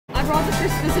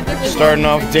Starting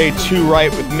off day 2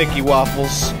 right with Mickey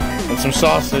waffles and some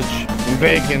sausage and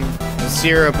bacon and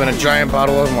syrup and a giant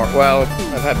bottle of more. Well,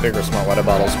 I've had bigger small water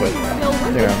bottles, but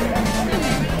you know.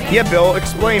 Yeah, Bill,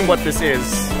 explain what this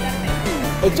is.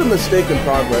 It's a mistake in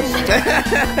progress.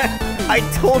 I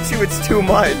told you it's too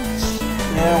much.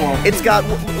 Yeah, well. It's got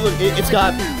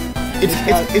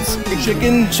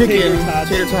chicken, tater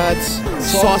tots,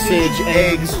 sausage,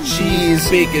 eggs, cheese,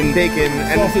 bacon,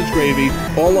 and sausage gravy,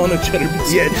 all on a cheddar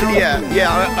biscuit.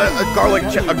 Yeah, a garlic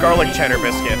cheddar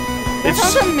biscuit. That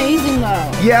sounds amazing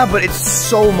though. Yeah, but it's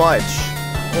so much.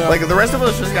 Yeah. Like the rest of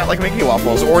us just got like Mickey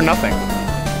waffles or nothing.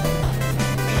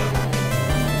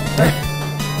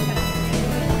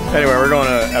 Anyway, we're going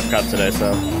to EPCOT today,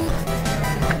 so.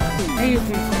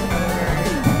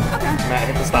 Matt,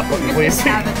 hit the stop button, please.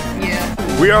 Yeah.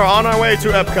 We are on our way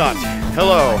to EPCOT.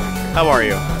 Hello, how are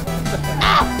you?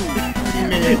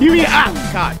 You mean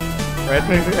EPCOT, right?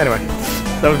 Anyway,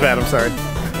 that was bad, I'm sorry.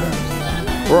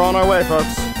 We're on our way,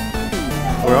 folks.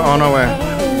 We're on our way.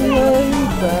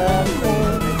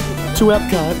 To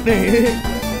EPCOT.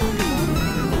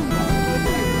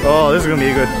 Oh, this is gonna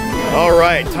be good. All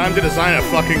right, time to design a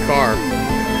fucking car.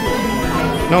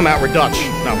 No, Matt, we're Dutch.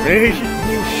 No.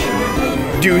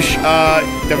 Douche.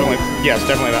 Definitely. Yes,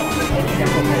 definitely that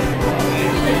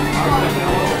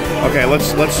one. Okay,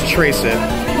 let's trace it.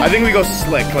 I think we go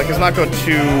slick. Like, let's not go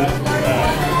too.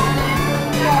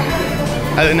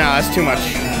 No, that's too much.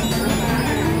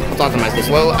 Let's optimize this.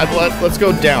 Well, let's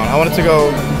go down. I want it to go.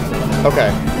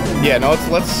 Okay. Yeah. No.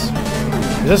 Let's.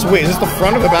 Is this the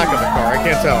front or the back of the car? I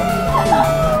can't tell.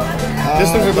 This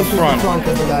looks like the front.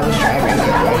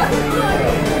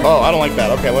 Oh, I don't like that.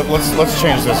 Okay, let's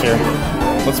change this here.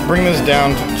 Let's bring this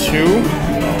down to 2.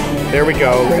 There we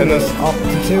go. Bring this up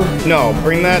to 2? No,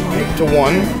 bring that to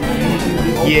 1.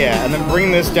 Yeah, and then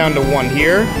bring this down to 1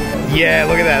 here. Yeah,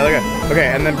 look at that. Look at. Okay,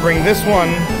 and then bring this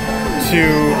one to.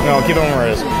 No, keep it where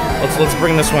it is. Let's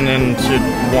bring this one into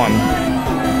 1.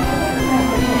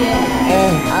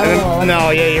 No,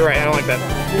 yeah, you're right. I don't like that.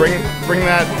 Bring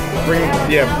that.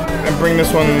 And bring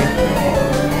this one.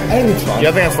 I think it's fine. Yeah,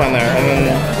 I think that's fine there. And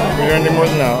then we're gonna do more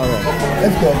than no. Okay.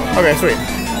 That's good. Okay, sweet.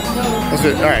 Let's do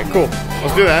it. All right, cool.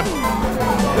 Let's do that.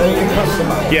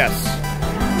 Yes.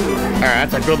 All right,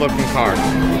 that's a good-looking car.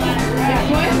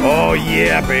 Oh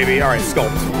yeah, baby. All right,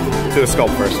 sculpt. Do the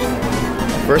sculpt first.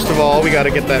 First of all, we got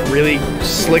to get that really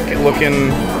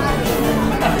slick-looking.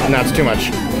 No, it's too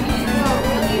much.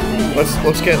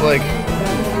 Let's get like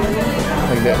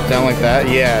that, down like that.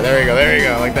 Yeah, there you go,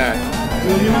 like that.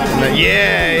 Then,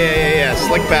 yeah.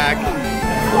 Slick back. I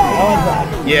like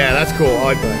that. Yeah, that's cool. I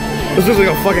like that. This looks like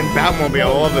a fucking Batmobile. I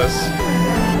love this.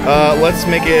 Let's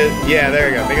make it. Yeah, there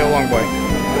you go. Make it a long boy.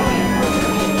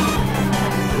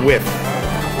 Width.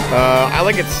 I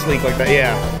like it sleek like that.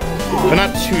 Yeah, but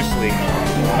not too sleek.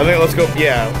 I think let's go.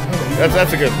 Yeah,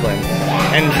 that's a good plan.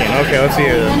 Engine. Okay, let's see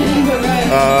it.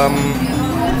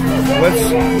 Let's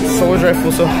solar drive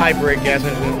full cell hybrid gas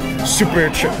engine super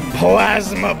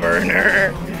plasma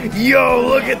burner. Yo,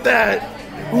 look at that!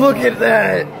 Look at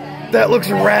that! That looks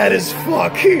rad as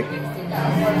fuck.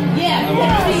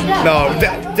 No,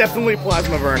 definitely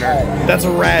plasma burner. That's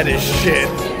rad as shit.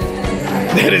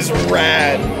 That is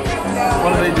rad.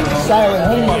 What do they do? Silent.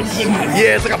 Oh my goodness.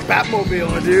 Yeah, it's like a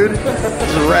Batmobile, dude.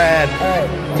 It's rad.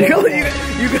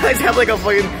 You guys have like a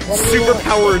fucking super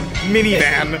powered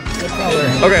minivan.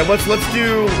 Okay, let's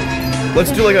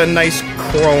do like a nice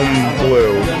chrome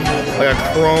blue, like a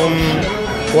chrome.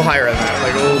 We'll higher than that,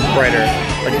 like a little brighter.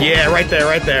 Like yeah, right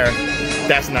there.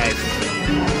 That's nice.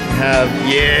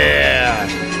 Yeah,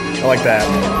 I like that.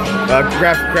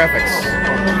 Graphics.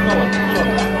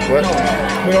 What?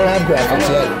 We don't have graphics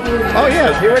yet. Oh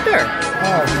yeah, you're right there.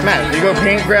 Oh. Matt, you go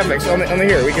paint graphics on the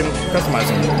here. We can customize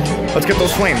them. Let's get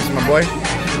those flames, my boy.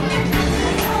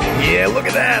 Yeah, look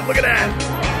at that.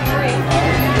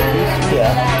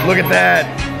 Yeah. Look at that.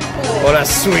 Oh, that's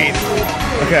sweet.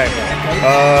 Okay.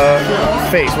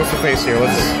 Face. What's the face here? What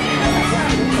is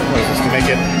this to make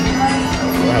it?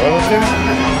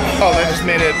 Oh, they just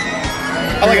made it.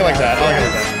 I like it like that.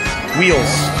 Wheels.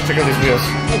 Check out these wheels.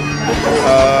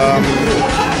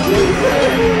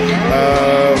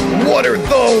 What are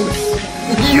those?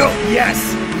 Yo, yes.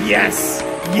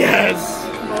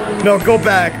 No, go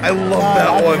back. I love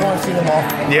that one. I want to see them all.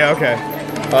 Yeah, okay.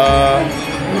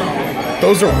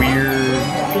 Those are weird.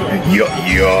 Yo.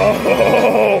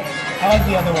 I like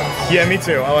the other ones. Yeah, me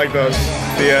too. I like those.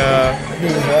 That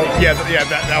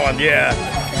one. Yeah.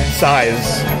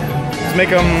 Size. Let's make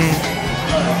them.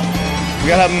 We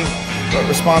gotta have them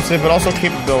responsive, but also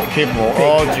capable.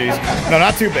 Oh, jeez. No,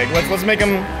 not too big. Let's make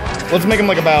them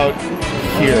like about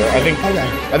here. I think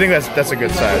Okay. that's a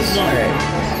good size.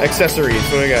 Alright. Accessories.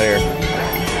 What do we got here?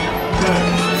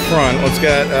 Front. Let's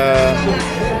get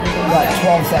Got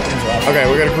 12 seconds left. okay,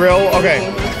 we're gonna grill. Okay.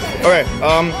 Okay.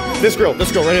 This grill right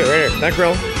here. That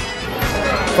grill.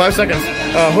 5 seconds.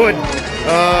 Hood.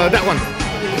 That one.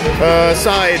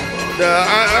 Side.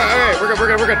 Alright, we're good. I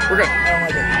don't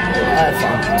like it. That's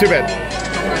fine. Too bad.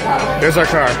 There's our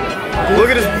car. Look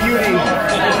at this beauty.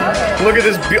 Look at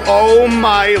this oh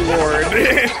my lord.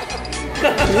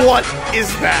 What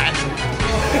is that?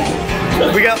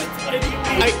 We got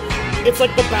It's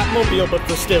like the Batmobile, but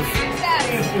for stiff.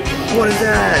 what is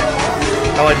that?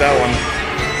 I like that one.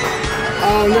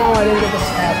 Oh no, I didn't get the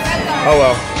stats. Oh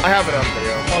well. I have it on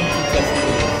video.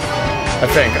 I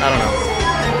think. I don't know.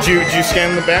 Did you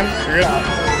scan the band? You're good?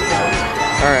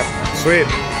 Alright, sweet.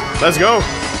 Let's go.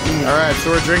 Alright,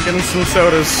 so we're drinking some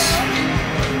sodas.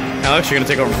 Alex, you're gonna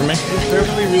take over from me? It's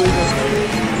definitely really good.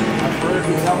 I've heard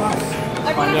you tell us.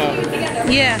 Find out.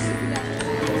 Yeah.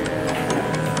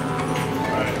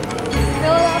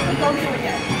 Fill it up and go through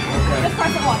again. Just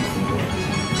press it once.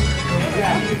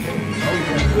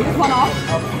 This one off.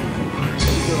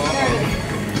 There it is.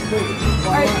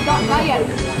 Alright, not yet.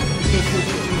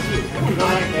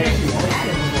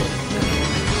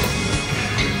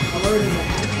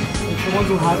 It's the ones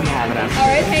who haven't had it.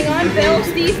 Alright, hang on. Bill,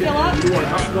 Steve, fill up. Keep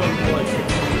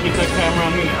that camera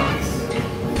on me, Alex.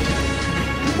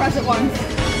 Press it once.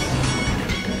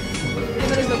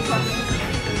 Give it a good press.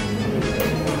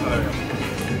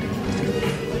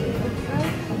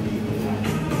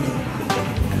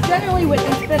 Generally with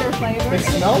this bitter flavor, It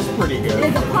smells pretty it good.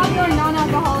 is a popular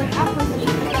non-alcoholic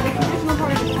aperitif that is a traditional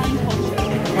part of Italian culture.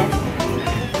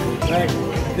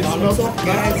 It smells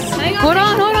Hang on.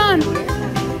 Hold on.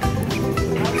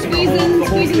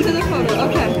 Squeeze into the photo.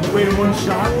 Okay. Wait, one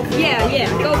shot? Yeah.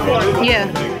 Go for it. Yeah.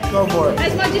 Go for it.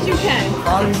 As much as you can.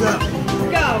 Bottoms up.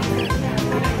 Go.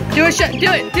 Do it.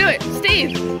 Do it.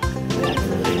 Steve.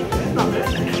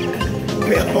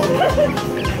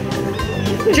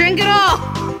 Drink it all.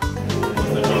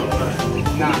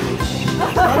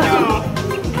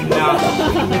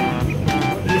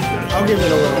 I'll give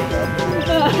it a little bit.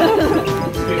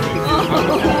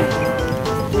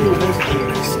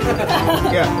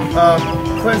 Yeah,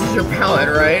 cleanses your palate,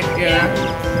 right?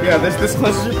 Yeah, this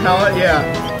cleanses your palate. Yeah,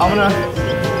 I'm gonna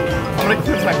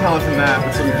cleanse my palate from that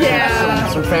with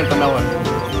some Fanta melon.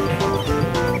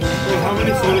 Wait, how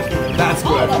many sodas? That's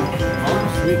good.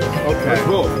 Okay.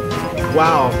 Cool.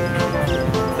 Wow,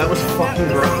 that was fucking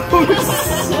gross.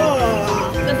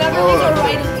 The beverages are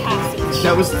rite of passage.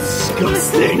 That was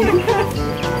disgusting.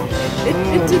 It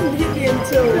didn't hit me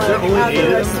until like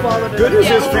after I swallowed it. Good news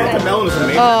is Fanta melon is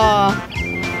amazing.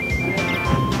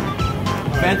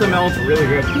 Fanta melon's really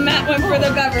good. Matt went for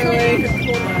the beverage.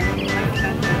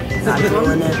 Not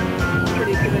doing it.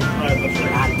 Pretty good.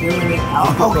 Not doing it.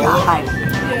 Oh god.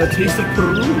 The taste of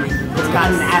Peru. It's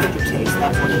got an aftertaste.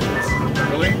 That's what it is.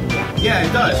 Really? Yeah,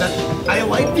 it does. I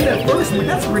liked it at first. I'm like,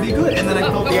 that's pretty good. And then I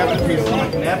felt the aftertaste. I'm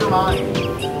like, never mind.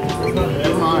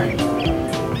 Never mind.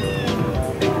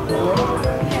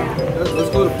 Let's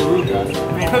go to Peru, guys.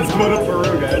 Let's go to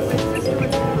Peru, guys.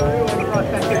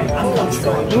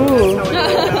 Ooh.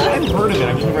 I've heard of it.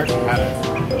 I've just never actually had it.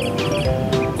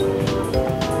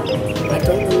 I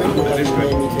don't remember what it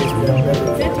made me taste with beverage.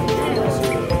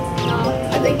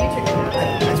 I think you should.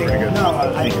 No, I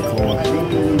think it's cool. I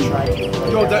think we tried to.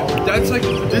 No, that's like,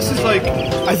 this is like,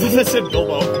 I think I said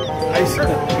Bilbo. I said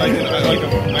like a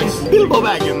nice Bilbo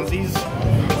Baggins. He's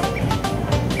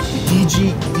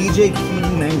DJ Key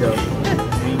Mango.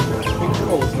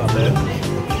 oh, it's not bad.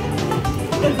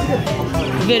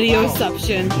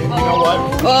 Videoception. You know what?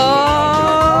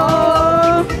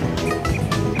 Oh.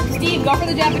 Steve, go for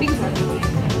the Japanese one.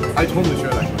 I totally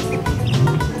should actually.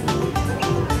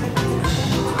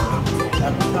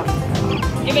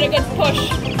 Give it a good push.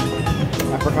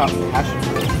 Apricot passion.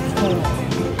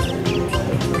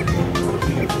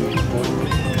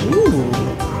 Ooh.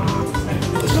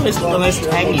 It's a nice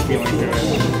tangy feeling to it.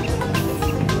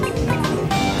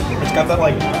 It's got that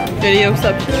like.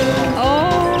 Videoception.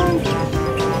 Oh.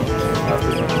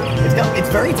 It's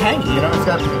very tangy, you know. It's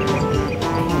got.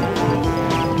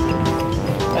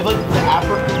 I like the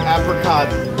apricot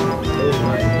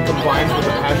combines with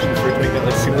the passion fruit to make that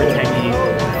like super tangy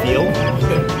feel.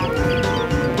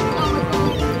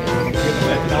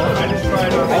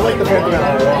 I like the Fanta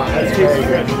melon a lot. That's very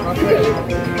good.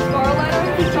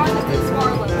 Scarlet. John just did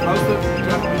Scarlet. How's the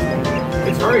Japanese?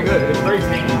 It's very good. It's very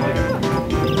tangy. I like it.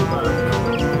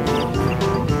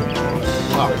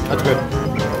 Wow, that's good.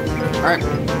 All right.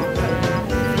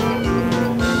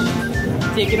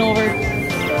 Taking over.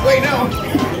 Wait, no.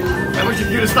 pushing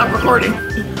you to stop recording.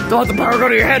 Don't let the power go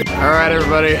to your head. All right,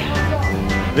 everybody.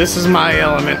 This is my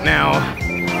element now.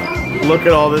 Look at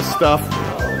all this stuff.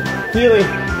 Healy.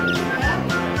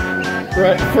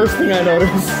 Right, first thing I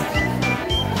noticed.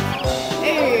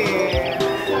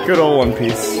 Hey. Good old One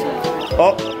Piece.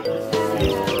 Oh.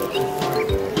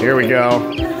 Here we go.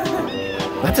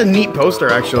 That's a neat poster,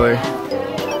 actually.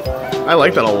 I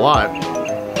like that a lot.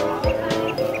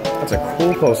 That's a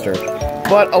cool poster.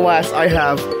 But alas, I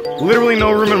have literally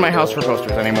no room in my house for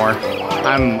posters anymore.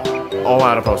 I'm all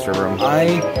out of poster room.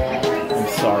 I'm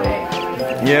sorry.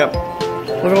 Yep.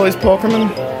 Look at all these Pokemon.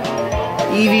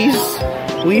 Eevees.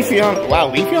 Leafeon.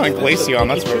 Wow, Leafeon and Glaceon.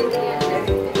 That's weird.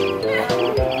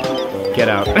 Get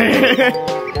out.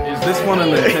 Is this one a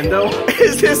Nintendo?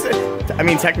 Is this? I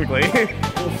mean, technically.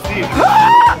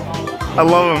 I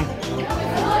love him.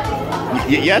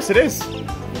 Yes, it is.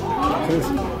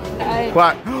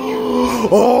 What?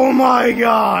 Oh my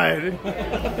god!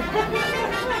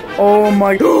 Oh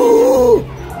my.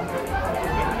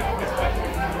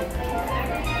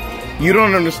 You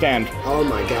don't understand. Oh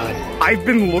my god. I've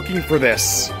been looking for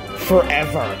this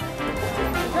forever.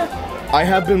 I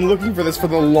have been looking for this for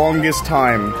the longest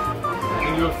time.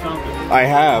 And you have found it. I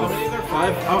have. How many are there?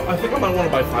 5? I think I might want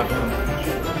to buy 5 of them.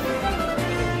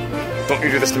 Don't you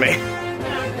do this to me.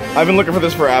 I've been looking for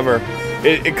this forever.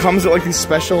 It comes at like these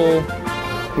special,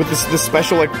 with this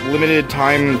special like limited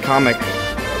time comic.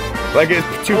 Like it's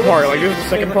 2-part. Like this is the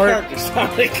second part.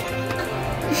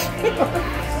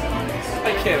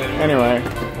 I can't anymore. Anyway,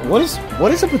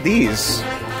 what is up with these?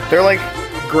 They're like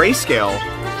grayscale.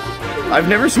 I've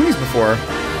never seen these before.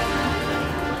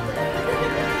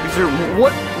 These are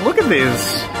what? Look at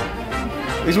these.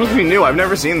 These must be new. I've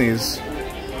never seen these.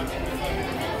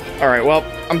 All right. Well,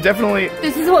 I'm definitely.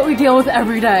 This is what we deal with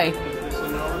every day.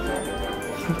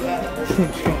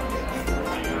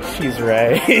 She's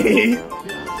right.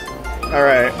 All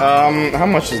right. How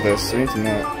much is this? I need to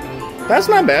know. That's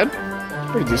not bad.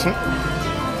 Pretty decent.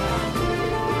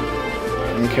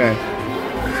 Okay.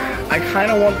 I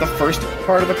kind of want the first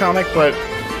part of the comic, but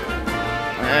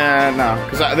no,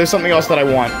 because there's something else that I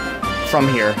want from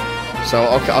here. So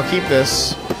I'll keep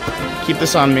this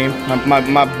on me,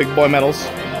 my big boy medals.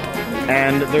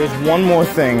 And there's one more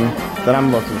thing that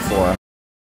I'm looking for.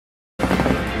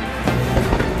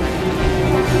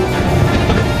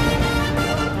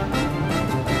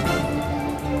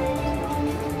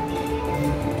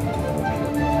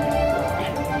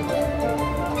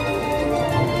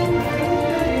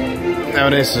 Now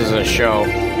this is a show.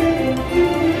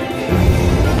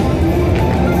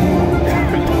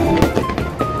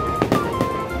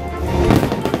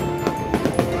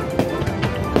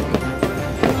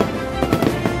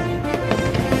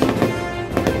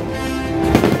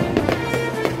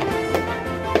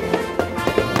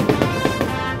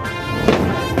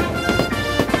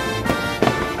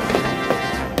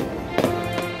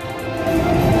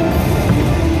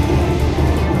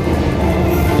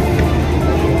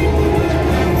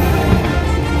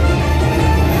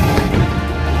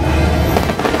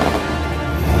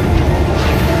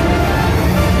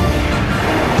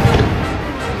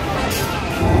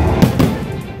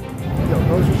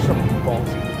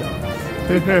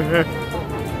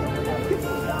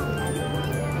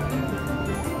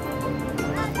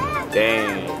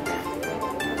 Dang.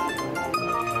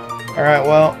 Alright,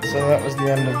 well, so that was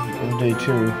the end of day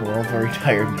 2. We're all very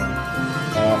tired now.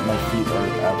 My feet are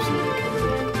absolutely killing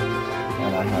me.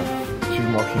 And I have 2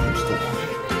 more kingdoms to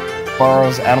watch.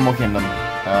 Tomorrow's Animal Kingdom.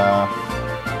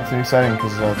 It's exciting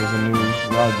because there's a new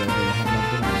ride there that I have not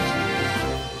been on.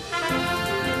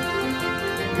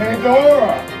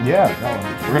 Pandora! Yeah, that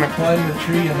one. We're gonna Climb the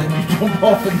tree and then you jump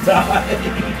off and die.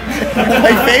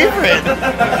 my favorite.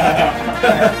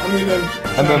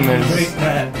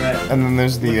 And then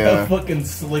there's the How fucking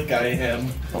slick I am.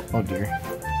 oh dear.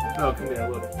 Oh, come here,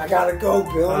 look. I gotta go,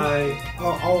 Bill. Bye.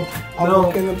 I'll No.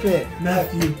 look in a bit.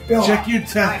 Matthew, Bill, check your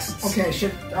texts. Okay,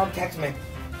 shit. Text me.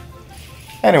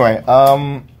 Anyway,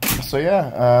 so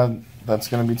yeah, that's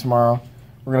gonna be tomorrow.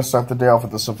 We're gonna start the day off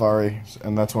with the safari,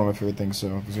 and that's one of my favorite things.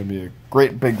 So it's gonna be a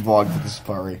great big vlog for the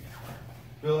safari.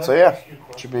 So yeah,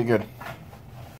 should be good.